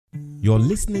You're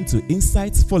listening to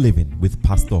Insights for Living with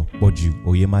Pastor Boju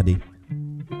Oyemade.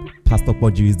 Pastor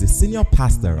Boju is the senior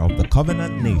pastor of the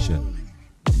Covenant Nation.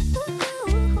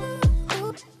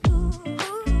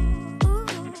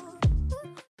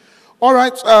 All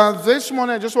right, this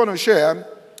morning I just want to share,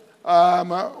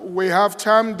 we have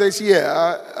termed this year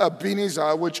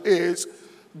Ebenezer, which is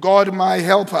God my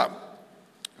helper.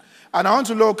 And I want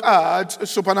to look at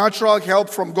supernatural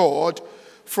help from God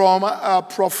from a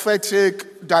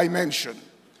prophetic dimension.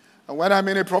 And when I'm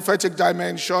in a prophetic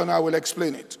dimension, I will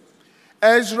explain it.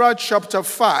 Ezra chapter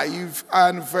 5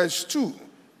 and verse 2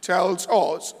 tells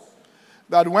us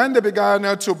that when they began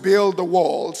to build the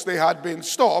walls, they had been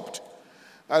stopped.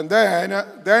 And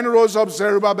then rose up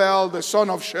Zerubbabel, the son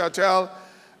of Shealtiel,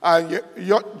 and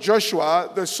Joshua,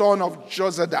 the son of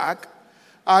Jozadak,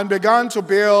 and began to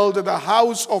build the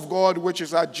house of God, which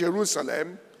is at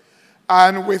Jerusalem.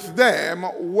 And with them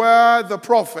were the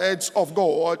prophets of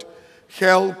God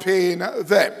helping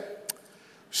them.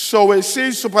 So we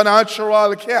see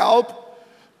supernatural help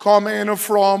coming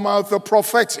from the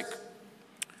prophetic.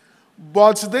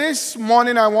 But this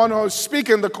morning I want to speak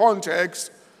in the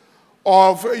context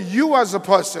of you as a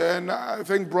person. I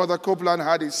think Brother Copeland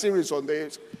had a series on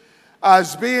this,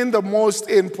 as being the most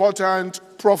important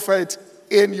prophet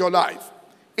in your life.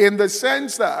 In the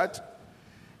sense that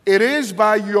it is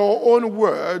by your own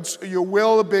words you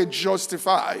will be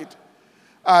justified,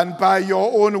 and by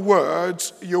your own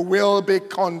words you will be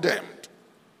condemned.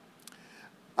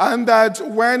 And that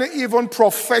when even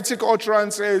prophetic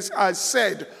utterances are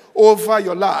said over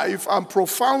your life and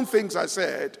profound things are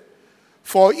said,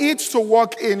 for it to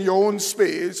work in your own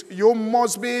space, you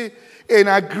must be in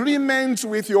agreement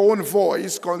with your own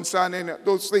voice concerning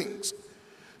those things.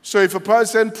 So if a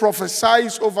person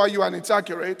prophesies over you and it's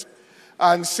accurate,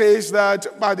 and says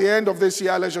that by the end of this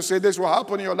year, let's just say this will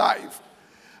happen in your life,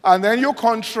 and then you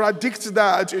contradict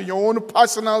that in your own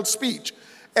personal speech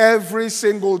every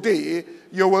single day,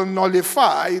 you will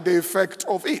nullify the effect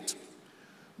of it.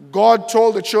 God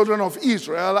told the children of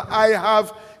Israel, I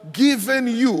have given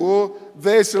you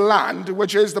this land,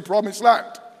 which is the promised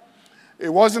land. It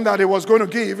wasn't that he was going to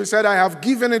give. He said, I have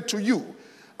given it to you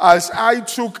as I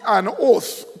took an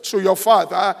oath to your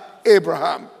father,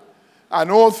 Abraham. An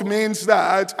oath means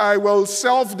that I will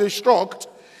self-destruct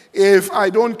if I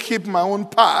don't keep my own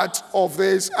part of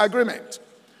this agreement.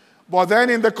 But then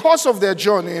in the course of their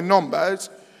journey in Numbers,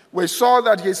 we saw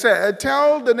that he said,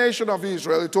 tell the nation of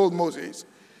Israel, he told Moses,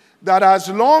 that as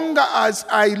long as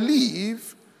I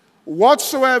live,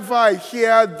 whatsoever I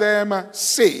hear them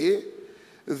say,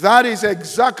 that is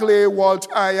exactly what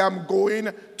I am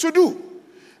going to do.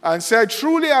 And said,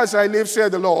 truly as I live,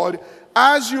 said the Lord,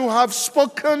 as you have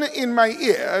spoken in my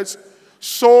ears,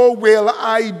 so will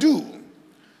I do.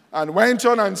 And went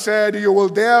on and said, you will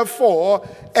therefore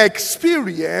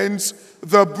experience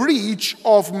the breach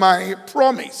of my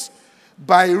promise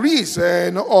by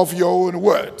reason of your own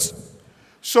words.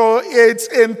 So it's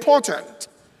important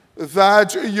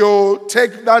that you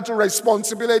take that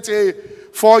responsibility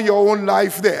for your own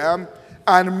life there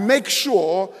and make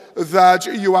sure that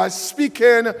you are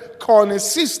speaking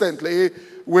consistently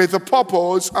with the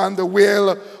purpose and the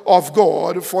will of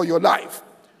God for your life.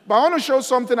 But I want to show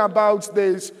something about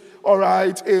this, all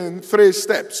right, in 3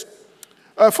 steps.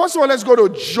 First of all, let's go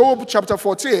to Job chapter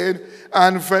 14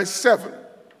 and verse 7.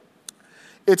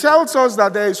 It tells us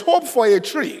that there is hope for a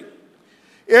tree.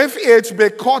 If it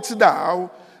be cut down,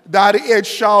 that it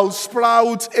shall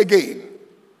sprout again,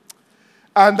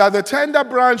 and that the tender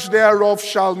branch thereof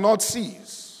shall not cease.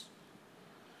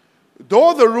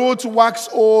 Though the root wax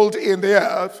old in the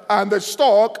earth, and the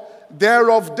stalk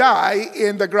thereof die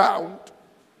in the ground,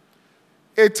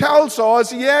 it tells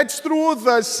us, yet through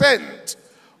the scent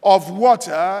of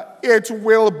water it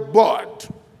will bud,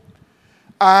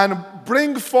 and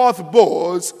bring forth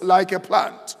boughs like a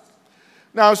plant.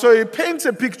 Now, so he paints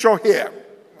a picture here,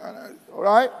 all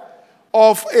right,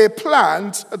 of a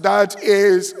plant that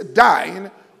is dying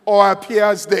or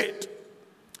appears dead.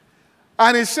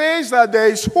 And he says that there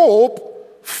is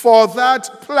hope for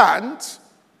that plant,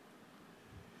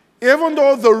 even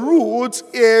though the root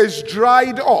is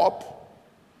dried up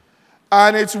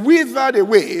and it's withered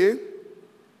away,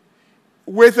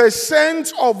 with a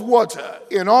scent of water.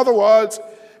 In other words,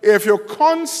 if you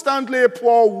constantly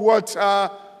pour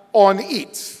water on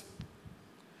it,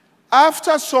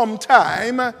 after some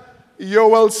time, you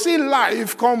will see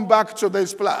life come back to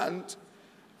this plant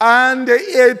and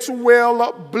it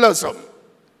will blossom.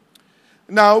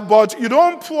 Now, but you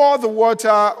don't pour the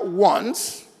water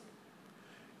once.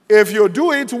 If you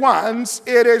do it once,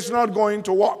 it is not going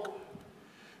to work.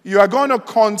 You are going to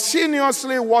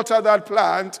continuously water that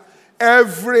plant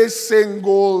every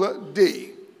single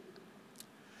day.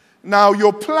 Now,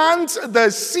 you plant the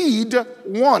seed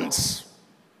once.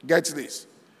 Get this.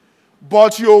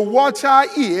 But you water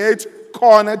it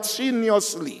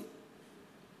continuously.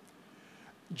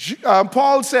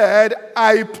 Paul said,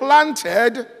 I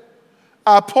planted,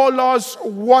 Apollos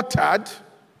watered,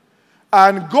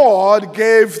 and God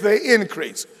gave the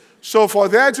increase. So for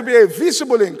there to be a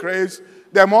visible increase,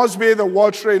 there must be the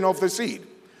watering of the seed.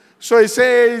 So he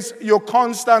says, you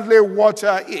constantly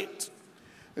water it.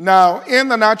 Now, in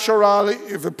the natural,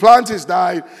 if the plant is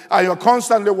died and you're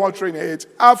constantly watering it,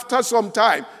 after some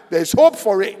time, there's hope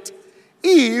for it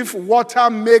if water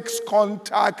makes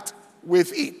contact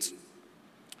with it.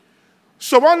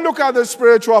 So one look at the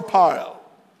spiritual parallel,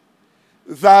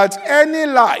 that any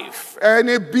life,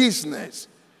 any business,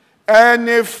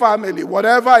 any family,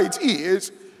 whatever it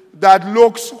is that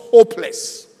looks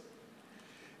hopeless,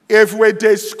 if we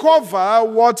discover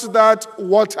what that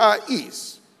water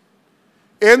is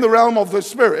in the realm of the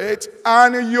spirit,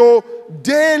 and you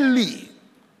daily,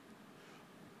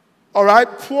 all right,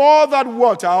 pour that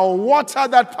water or water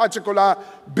that particular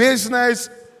business,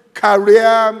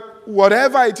 career,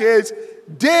 whatever it is,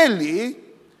 daily,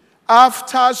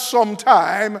 after some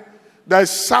time, the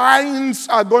signs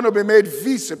are going to be made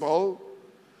visible.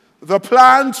 The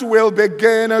plant will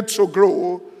begin to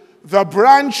grow. The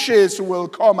branches will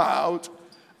come out,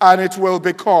 and it will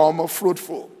become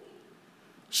fruitful.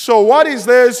 So what is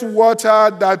this water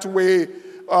that we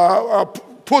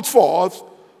put forth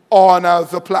on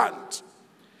the plant?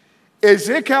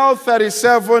 Ezekiel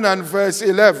 37 and verse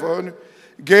 11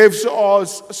 gives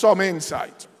us some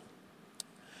insight.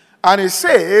 And it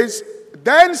says,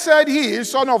 then said he,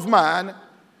 Son of man,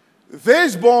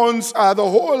 these bones are the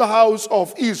whole house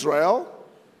of Israel.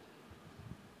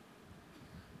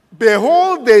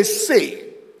 Behold, they say,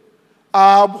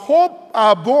 our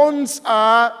bones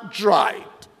are dried.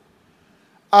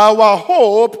 Our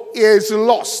hope is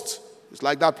lost. It's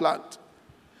like that plant.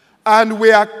 And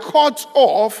we are cut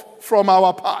off from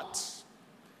our parts.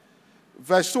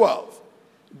 Verse 12.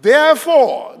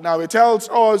 Therefore, now it tells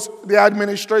us the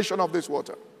administration of this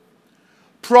water.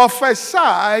 Prophesy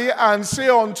and say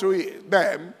unto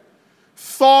them,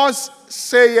 thus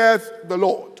saith the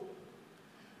Lord,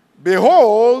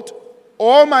 behold,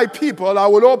 all my people, I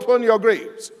will open your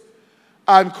graves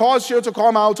and cause you to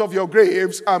come out of your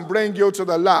graves and bring you to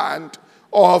the land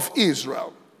of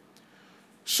Israel.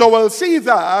 So we'll see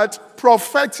that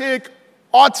prophetic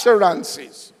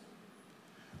utterances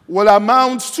will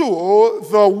amount to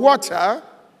the water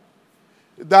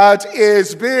that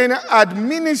is being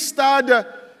administered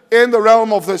in the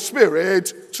realm of the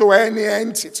spirit to any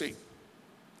entity.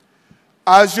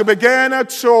 As you begin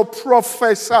to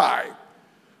prophesy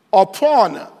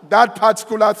upon that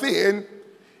particular thing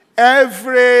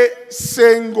every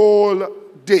single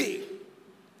day,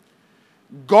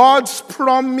 God's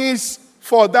promise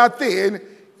for that thing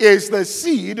is the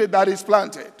seed that is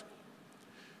planted.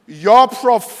 Your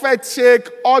prophetic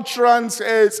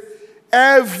utterances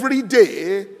every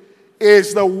day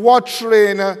is the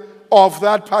watering of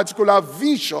that particular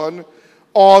vision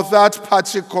or that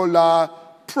particular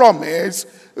promise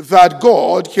that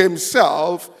God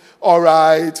himself, all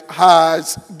right,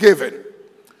 has given.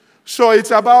 So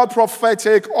it's about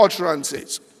prophetic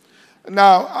utterances.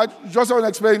 Now, I just want to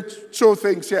explain two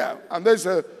things here. And there's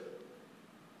a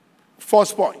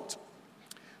first point.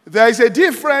 There is a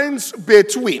difference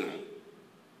between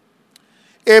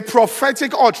a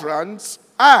prophetic utterance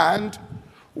and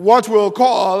what we'll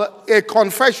call a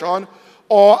confession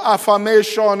or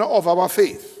affirmation of our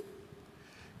faith.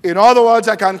 In other words,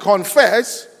 I can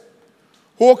confess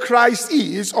who Christ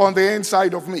is on the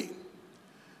inside of me.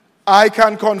 I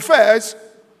can confess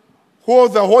who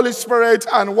the Holy Spirit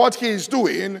and what he is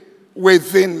doing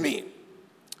within me.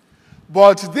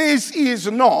 But this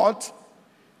is not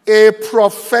a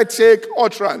prophetic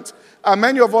utterance. And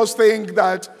many of us think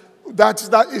that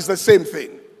is the same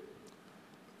thing.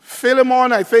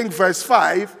 Philemon, I think verse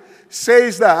 5,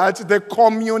 says that the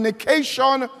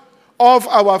communication of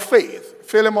our faith,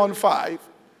 Philemon 5,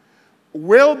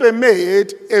 will be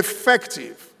made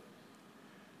effective,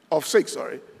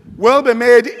 will be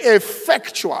made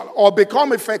effectual or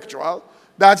become effectual.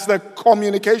 That's the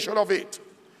communication of it.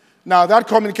 Now, that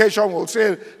communication, we'll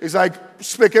say, is like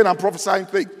speaking and prophesying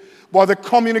things. But the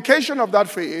communication of that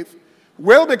faith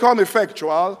will become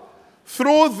effectual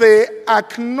through the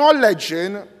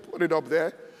acknowledging, put it up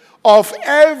there, of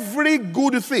every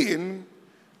good thing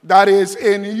that is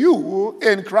in you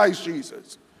in Christ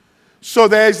Jesus. So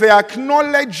there's the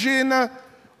acknowledging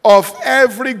of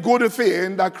every good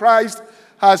thing that Christ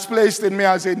has placed in me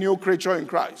as a new creature in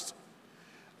Christ.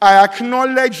 I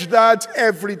acknowledge that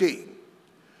every day.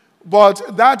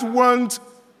 But that won't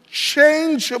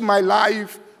change my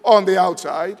life on the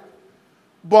outside.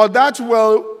 But that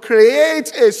will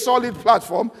create a solid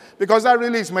platform, because that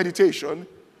really is meditation,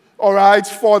 all right,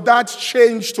 for that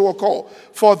change to occur,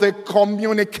 for the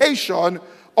communication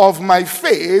of my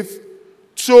faith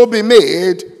to be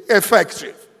made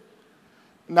effective.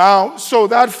 Now, so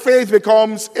that faith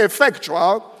becomes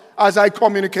effectual as I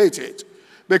communicate it,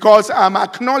 because I'm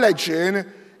acknowledging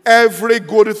every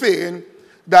good thing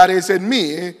that is in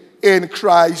me in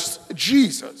Christ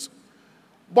Jesus.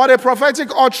 But a prophetic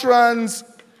utterance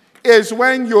is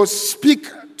when you speak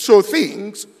to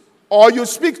things, or you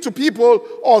speak to people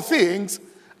or things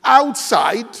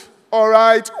outside, all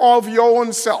right, of your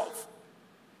own self.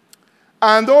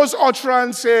 And those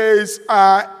utterances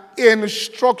are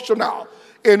instructional.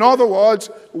 In other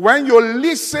words, when you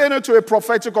listen to a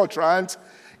prophetic utterance,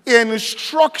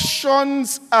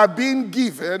 instructions are being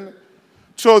given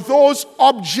to those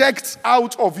objects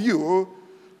out of you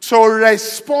to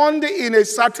respond in a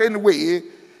certain way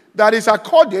that is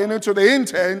according to the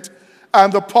intent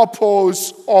and the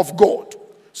purpose of God.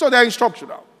 So they're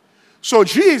instructional. So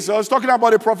Jesus, talking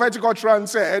about a prophetic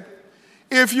utterance, said,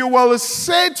 if you will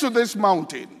say to this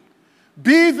mountain,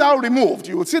 be thou removed,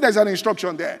 you will see there's an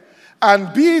instruction there,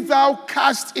 and be thou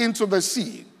cast into the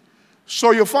sea.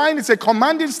 So you find it's a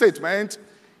commanding statement.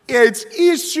 It's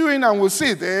issuing, and we'll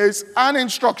see this, an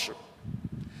instruction.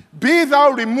 Be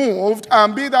thou removed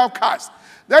and be thou cast.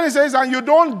 Then it says, and you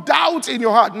don't doubt in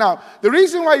your heart. Now, the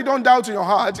reason why you don't doubt in your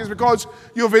heart is because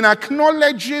you've been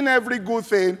acknowledging every good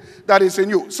thing that is in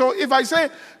you. So if I say,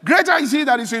 greater is he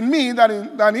that is in me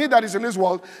than he that is in this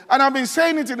world, and I've been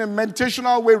saying it in a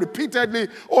meditational way repeatedly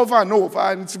over and over,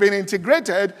 and it's been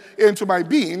integrated into my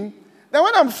being, then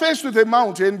when I'm faced with a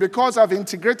mountain, because I've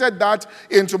integrated that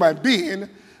into my being,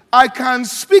 I can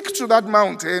speak to that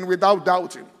mountain without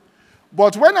doubting.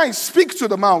 But when I speak to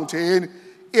the mountain,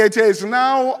 it is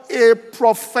now a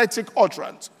prophetic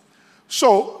utterance.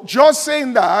 So just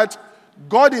saying that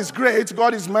God is great,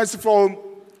 God is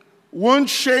merciful, won't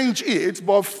change it,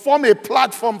 but form a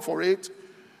platform for it.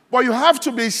 But you have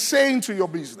to be saying to your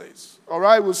business, all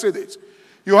right, we'll say this.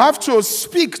 You have to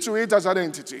speak to it as an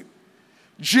entity.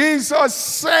 Jesus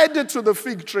said to the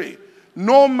fig tree,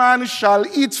 no man shall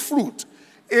eat fruit.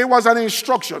 It was an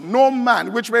instruction, no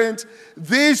man, which meant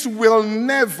this will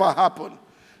never happen.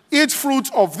 Eat fruit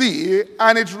of thee,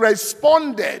 and it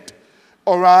responded,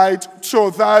 all right, to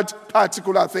that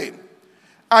particular thing.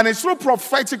 And it's through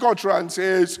prophetic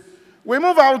utterances, we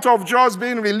move out of just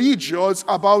being religious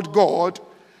about God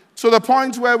to the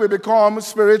point where we become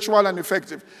spiritual and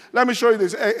effective. Let me show you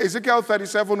this. Ezekiel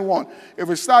 37:1. If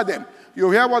we start them,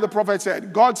 you hear what the prophet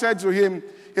said. God said to him,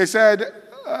 he said,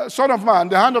 Son of man,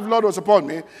 the hand of the Lord was upon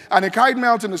me, and he carried me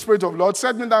out in the spirit of the Lord,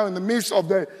 set me down in the midst of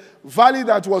the valley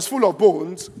that was full of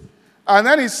bones. And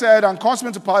then he said, and caused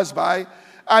me to pass by,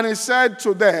 and he said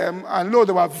to them, and lo,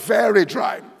 they were very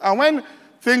dry. And when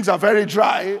things are very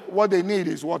dry, what they need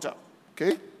is water.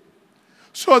 Okay?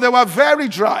 So they were very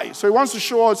dry. So he wants to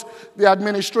show us the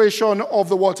administration of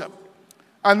the water.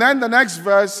 And then the next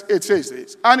verse, it says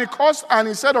this. And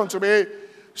he said unto me,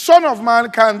 Son of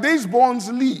man, can these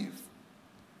bones live?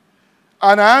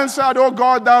 And I answered, O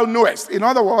God, thou knowest. In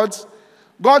other words,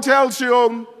 God tells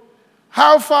you,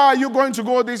 how far are you going to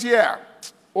go this year?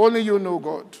 Only you know,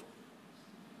 God.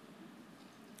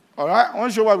 All right? I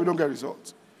want to show why we don't get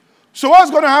results. So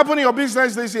what's going to happen in your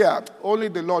business this year? Only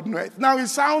the Lord knoweth. Now, it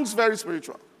sounds very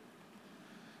spiritual.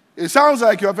 It sounds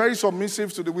like you're very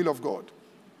submissive to the will of God.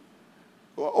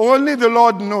 Only the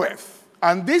Lord knoweth.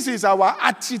 And this is our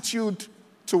attitude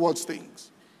towards things.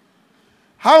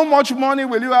 How much money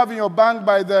will you have in your bank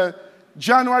by the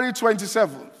January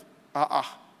 27th?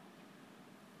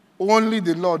 Only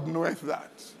the Lord knoweth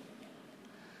that.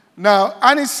 Now,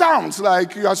 and it sounds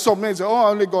like you are submissive. Oh,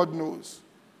 only God knows.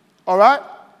 All right?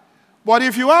 But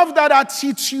if you have that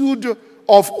attitude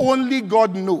of only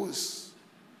God knows,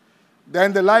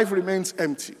 then the life remains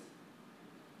empty.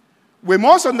 We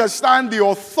must understand the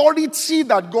authority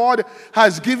that God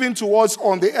has given to us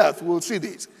on the earth. We'll see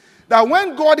this. That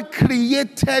when God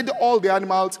created all the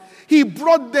animals, he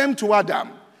brought them to Adam.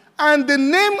 And the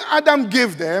name Adam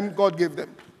gave them, God gave them.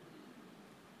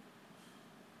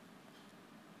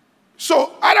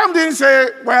 So Adam didn't say,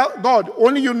 well, God,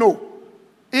 only you know.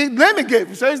 The name he gave.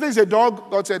 He says, this is a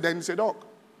dog. God said, then it's a dog.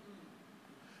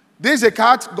 This is a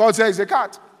cat. God said, it's a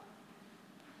cat.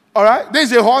 All right?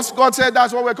 This is a horse. God said,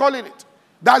 that's what we're calling it.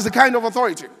 That's the kind of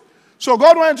authority. So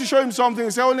God wanted to show him something.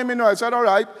 He said, only me know. I said, all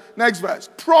right. Next verse.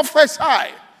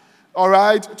 Prophesy. All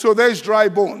right? To these dry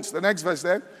bones. The next verse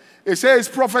there. It says,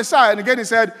 prophesy. And again he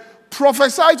said,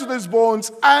 prophesy to these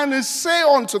bones and say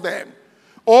unto them,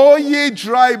 O ye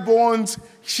dry bones,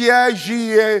 hear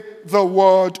ye the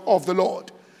word of the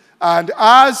Lord. And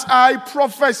as I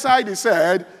prophesied, he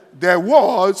said, there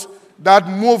was that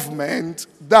movement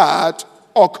that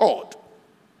occurred.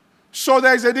 So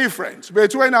there's a difference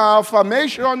between an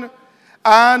affirmation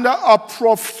and a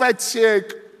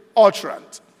prophetic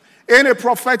utterance. In a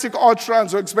prophetic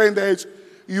utterance, to explain this,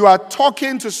 you are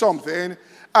talking to something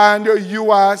and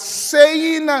you are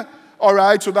saying, all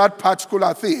right, to that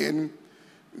particular thing,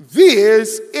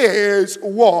 this is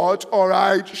what, all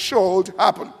right, should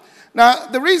happen. Now,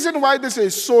 the reason why this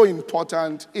is so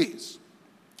important is,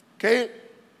 okay,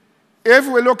 if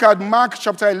we look at Mark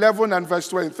chapter 11 and verse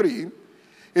 23,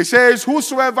 it says,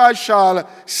 whosoever shall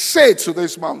say to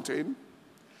this mountain.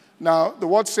 Now, the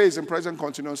word says in present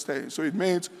continuous tense, so it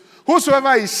means,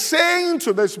 whosoever is saying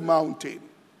to this mountain,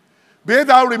 be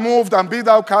thou removed and be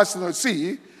thou cast in the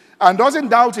sea, and doesn't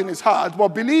doubt in his heart, but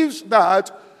believes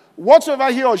that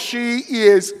whatsoever he or she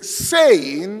is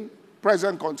saying,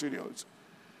 present continuous,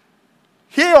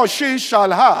 he or she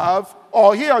shall have,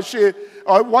 or he or she,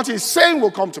 or what he's saying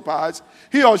will come to pass,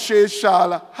 he or she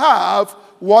shall have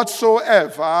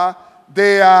whatsoever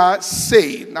they are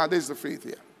saying. Now, this is the faith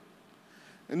here.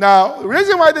 Now, the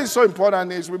reason why this is so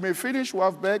important is we may finish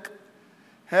WAFBEC,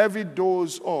 heavy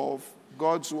dose of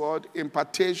God's word,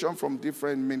 impartation from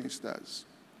different ministers.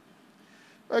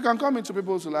 You can come into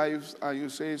people's lives and you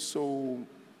say, so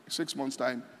 6 months'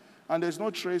 time, and there's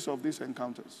no trace of these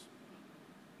encounters.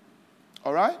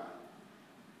 All right?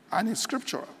 And it's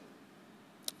scriptural.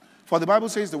 For the Bible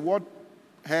says the word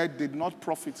heard did not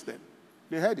profit them.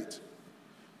 They heard it.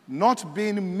 Not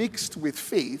being mixed with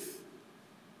faith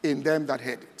in them that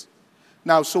heard it.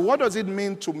 Now, so what does it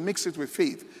mean to mix it with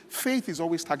faith? Faith is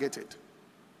always targeted.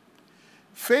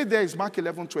 Faith there is Mark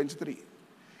 11:23.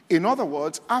 In other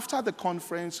words, after the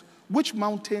conference, which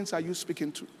mountains are you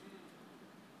speaking to?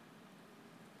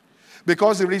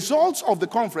 Because the results of the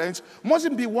conference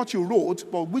mustn't be what you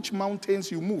wrote, but which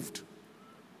mountains you moved.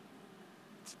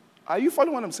 Are you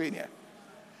following what I'm saying here?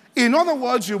 In other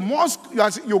words, you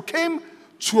came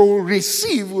to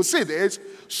receive, we'll say this,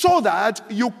 so that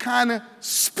you can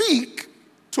speak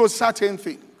to certain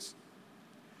things.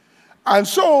 And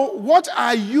so, what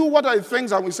are the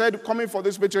things that we said coming for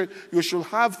this picture? You should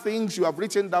have things you have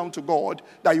written down to God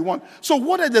that you want. So,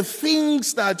 what are the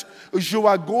things that you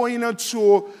are going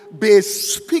to be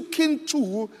speaking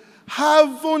to,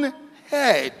 having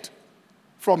heard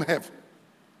from heaven?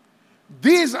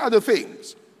 These are the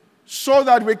things. So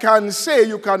that we can say,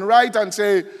 you can write and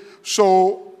say,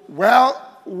 so,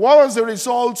 well, what was the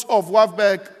result of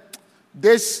WAFBEC?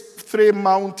 These 3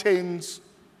 mountains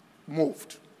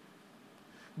moved.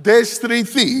 These 3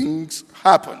 things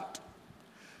happened.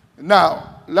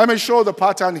 Now, let me show the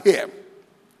pattern here.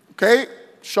 Okay?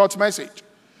 Short message.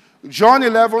 John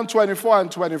 11:24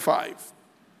 and 25.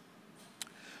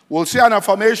 We'll see an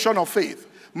affirmation of faith.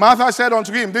 Martha said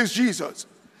unto him, this Jesus,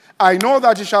 I know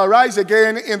that he shall rise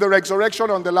again in the resurrection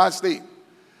on the last day.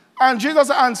 And Jesus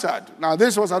answered. Now,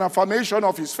 this was an affirmation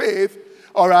of his faith,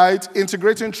 all right,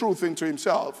 integrating truth into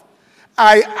himself.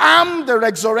 I am the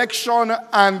resurrection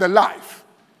and the life.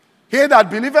 He that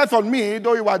believeth on me,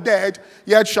 though he were dead,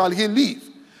 yet shall he live.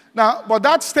 Now, but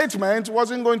that statement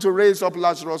wasn't going to raise up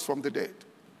Lazarus from the dead.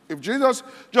 If Jesus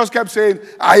just kept saying,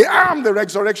 I am the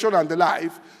resurrection and the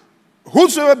life,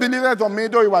 whosoever believeth on me,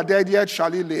 though he were dead, yet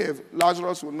shall he live,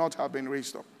 Lazarus would not have been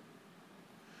raised up.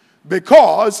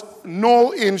 Because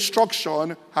no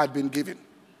instruction had been given.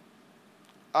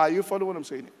 Are you following what I'm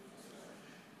saying?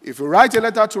 If you write a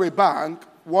letter to a bank,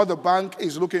 what the bank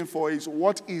is looking for is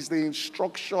what is the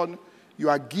instruction you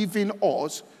are giving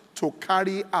us to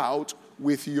carry out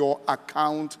with your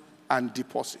account and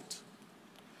deposit.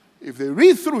 If they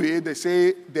read through it, they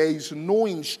say there is no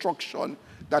instruction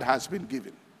that has been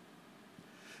given.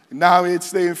 Now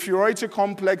it's the inferiority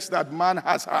complex that man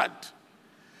has had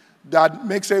that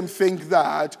makes him think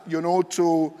that,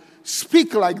 to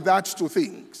speak like that to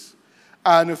things.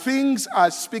 And things are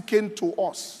speaking to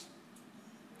us.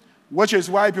 Which is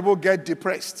why people get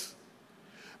depressed.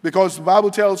 Because the Bible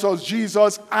tells us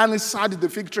Jesus answered the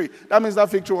fig tree. That means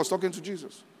that fig tree was talking to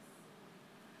Jesus.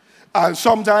 And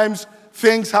sometimes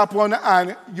things happen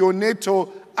and you need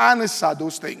to answer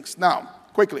those things. Now,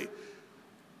 quickly.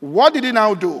 What did he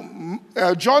now do?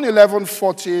 John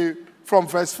 11:40 from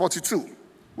verse 42.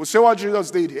 We'll see what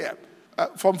Jesus did here.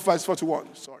 From verse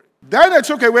 41, sorry. Then they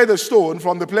took away the stone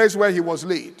from the place where he was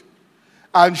laid.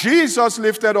 And Jesus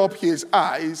lifted up his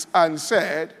eyes and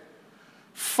said,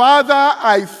 Father,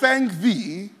 I thank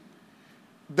thee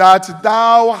that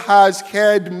thou hast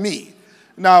heard me.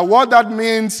 Now, what that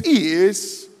means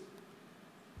is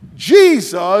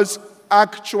Jesus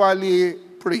actually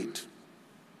prayed.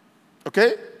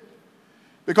 Okay?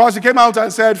 Because he came out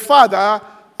and said, Father,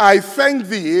 I thank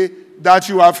thee that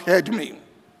you have heard me.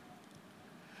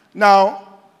 Now,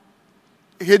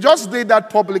 he just did that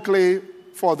publicly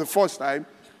for the first time.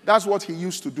 That's what he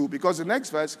used to do. Because the next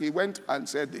verse, he went and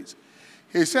said this.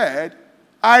 He said,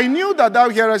 I knew that thou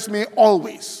hearest me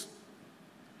always.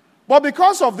 But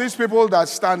because of these people that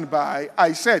stand by,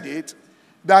 I said it,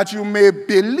 that you may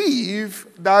believe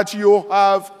that you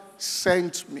have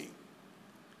sent me.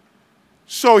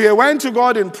 So he went to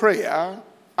God in prayer,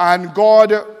 and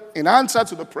God, in answer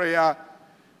to the prayer,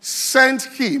 sent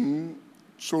him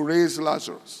to raise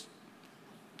Lazarus.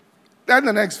 Then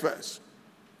the next verse.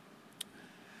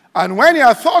 And when he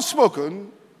had thus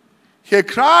spoken, he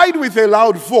cried with a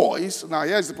loud voice. Now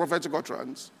here's the prophetic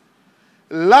utterance.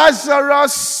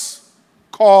 Lazarus,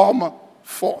 come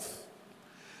forth.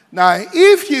 Now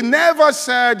if he never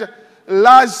said,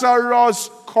 Lazarus,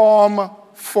 come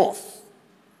forth,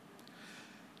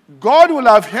 God will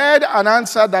have heard and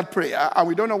answered that prayer, and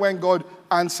we don't know when God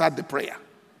answered the prayer.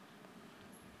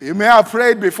 He may have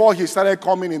prayed before he started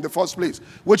coming in the first place,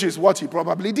 which is what he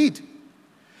probably did.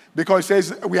 Because it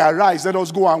says, we arise, let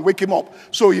us go and wake him up.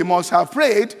 So he must have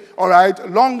prayed, all right,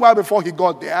 long while before he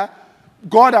got there.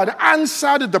 God had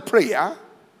answered the prayer.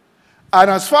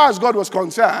 And as far as God was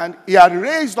concerned, he had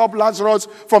raised up Lazarus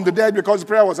from the dead because the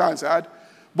prayer was answered.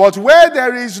 But where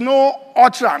there is no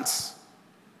utterance,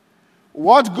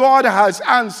 what God has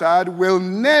answered will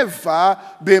never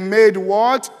be made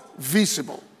what?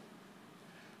 Visible.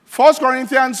 1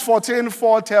 Corinthians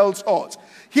 14:4 tells us,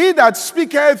 he that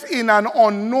speaketh in an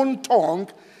unknown tongue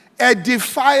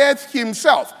edifieth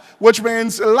himself, which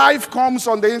means life comes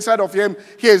on the inside of him,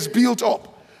 he is built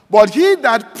up. But he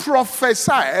that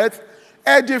prophesieth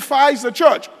edifies the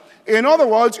church. In other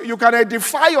words, you can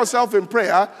edify yourself in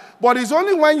prayer, but it's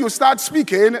only when you start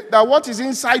speaking that what is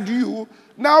inside you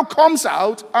now comes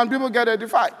out and people get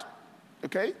edified.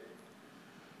 Okay?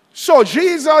 So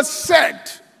Jesus said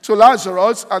to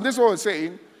Lazarus, and this is what we're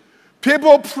saying,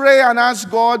 people pray and ask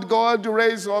God, God,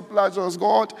 raise up Lazarus.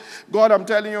 God, I'm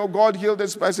telling you, God, heal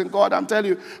this person. God, I'm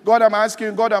telling you, God, I'm asking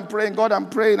you, God, I'm praying. God, I'm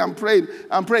praying.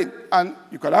 And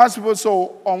you can ask people,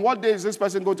 so on what day is this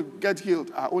person going to get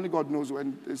healed? Only God knows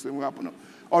when this thing will happen.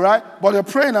 All right? But they're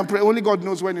praying and praying. Only God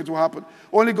knows when it will happen.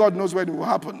 Only God knows when it will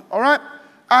happen. All right?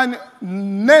 And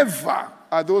never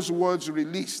are those words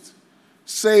released,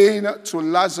 saying to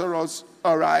Lazarus,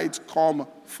 all right, come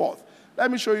forth. Let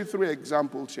me show you 3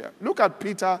 examples here. Look at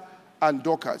Peter and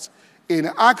Dorcas in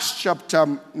Acts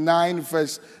chapter 9,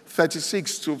 verse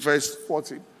 36 to verse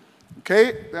 40.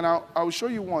 Okay? Then I'll show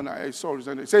you one I saw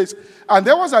recently. It says, and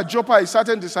there was at Joppa a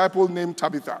certain disciple named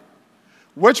Tabitha,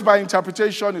 which by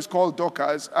interpretation is called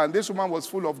Dorcas, and this woman was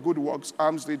full of good works,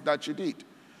 alms did that she did.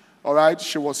 All right?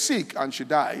 She was sick and she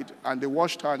died, and they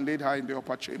washed her and laid her in the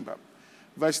upper chamber.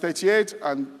 Verse 38,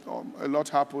 and a lot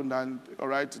happened, and all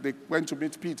right, they went to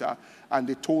meet Peter, and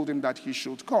they told him that he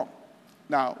should come.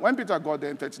 Now, when Peter got there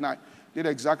in 39, did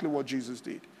exactly what Jesus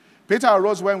did. Peter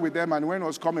arose, went with them, and when he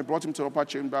was coming, brought him to the upper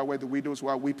chamber where the widows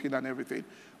were weeping and everything.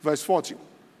 Verse 40,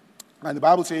 and the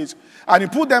Bible says, and he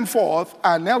put them forth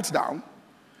and knelt down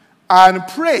and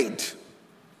prayed.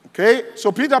 Okay,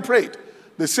 so Peter prayed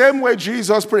the same way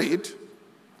Jesus prayed.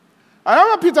 And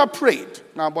after Peter prayed,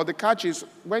 now, but the catch is,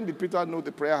 when did Peter know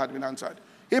the prayer had been answered?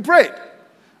 He prayed.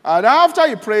 And after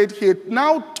he prayed, he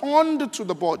now turned to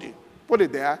the body, put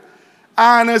it there,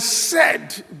 and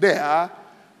said there,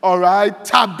 all right,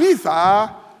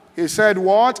 Tabitha, he said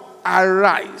what?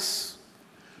 Arise.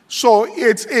 So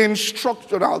it's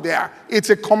instructional there.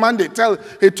 It's a command. He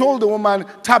told the woman,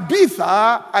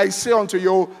 Tabitha, I say unto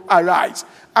you, arise.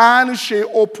 And she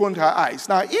opened her eyes.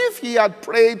 Now, if he had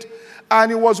prayed and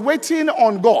he was waiting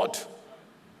on God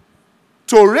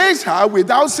to raise her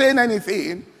without saying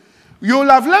anything, you'll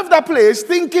have left that place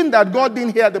thinking that God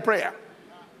didn't hear the prayer.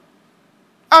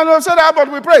 And I said,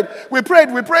 but we prayed.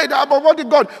 But what did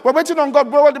God? We're waiting on God,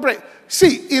 but what did we pray?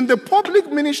 See, in the public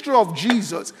ministry of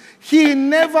Jesus, he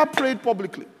never prayed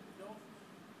publicly.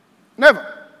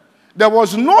 Never. There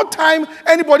was no time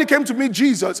anybody came to meet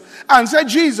Jesus and said,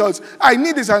 Jesus, I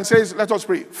need this, and says, let us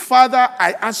pray. Father,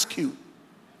 I ask you.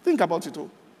 Think about it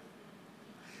all.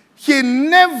 He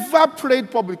never prayed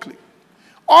publicly.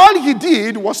 All he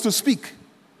did was to speak.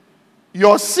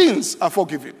 Your sins are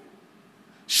forgiven.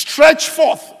 Stretch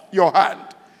forth your hand.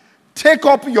 Take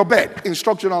up your bed.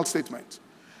 Instructional statement.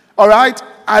 All right?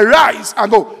 Arise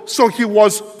and go. So he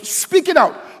was speaking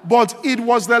out. But it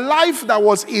was the life that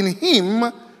was in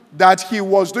him that he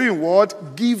was doing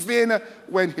what? Giving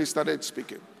when he started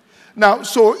speaking. Now,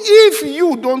 so if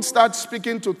you don't start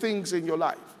speaking to things in your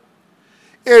life,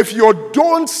 if you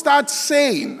don't start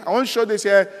saying, I want to show this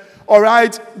here, all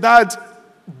right, that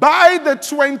by the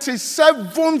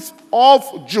 27th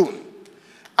of June,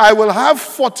 I will have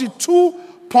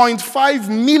 42.5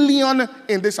 million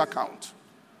in this account.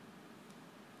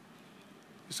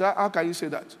 You say, how can you say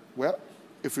that? Well,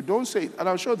 if you don't say it, and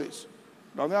I'll show this,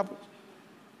 nothing happens.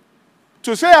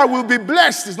 To say I will be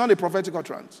blessed is not a prophetic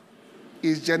utterance.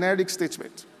 It's generic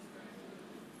statement.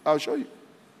 I'll show you.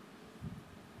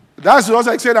 That's what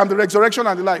I said, I'm the resurrection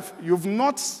and the life. You've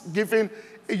not given,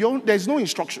 there's no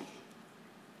instruction.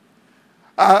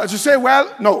 To say,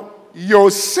 well, no, you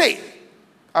say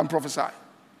and prophesy.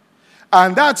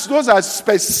 And those are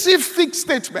specific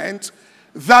statements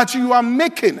that you are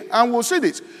making. And we'll see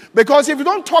this. Because if you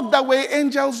don't talk that way,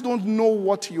 angels don't know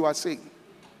what you are saying.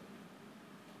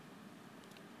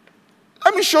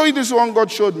 Let me show you this one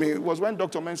God showed me. It was when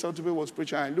Dr. Mensa Tube was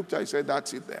preaching. I looked at it and said,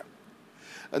 that's it there.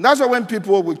 And that's why when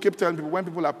people, we keep telling people, when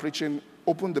people are preaching,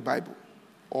 open the Bible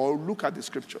or look at the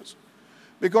scriptures.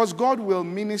 Because God will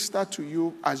minister to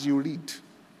you as you read.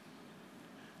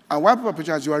 And while people are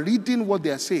preaching, as you are reading what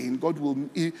they are saying, God will,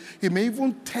 he may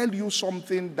even tell you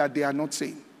something that they are not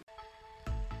saying.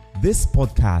 This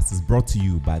podcast is brought to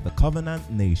you by the Covenant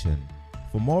Nation.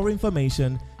 For more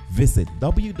information, visit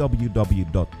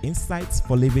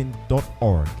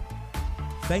www.insightsforliving.org.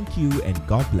 Thank you and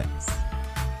God bless.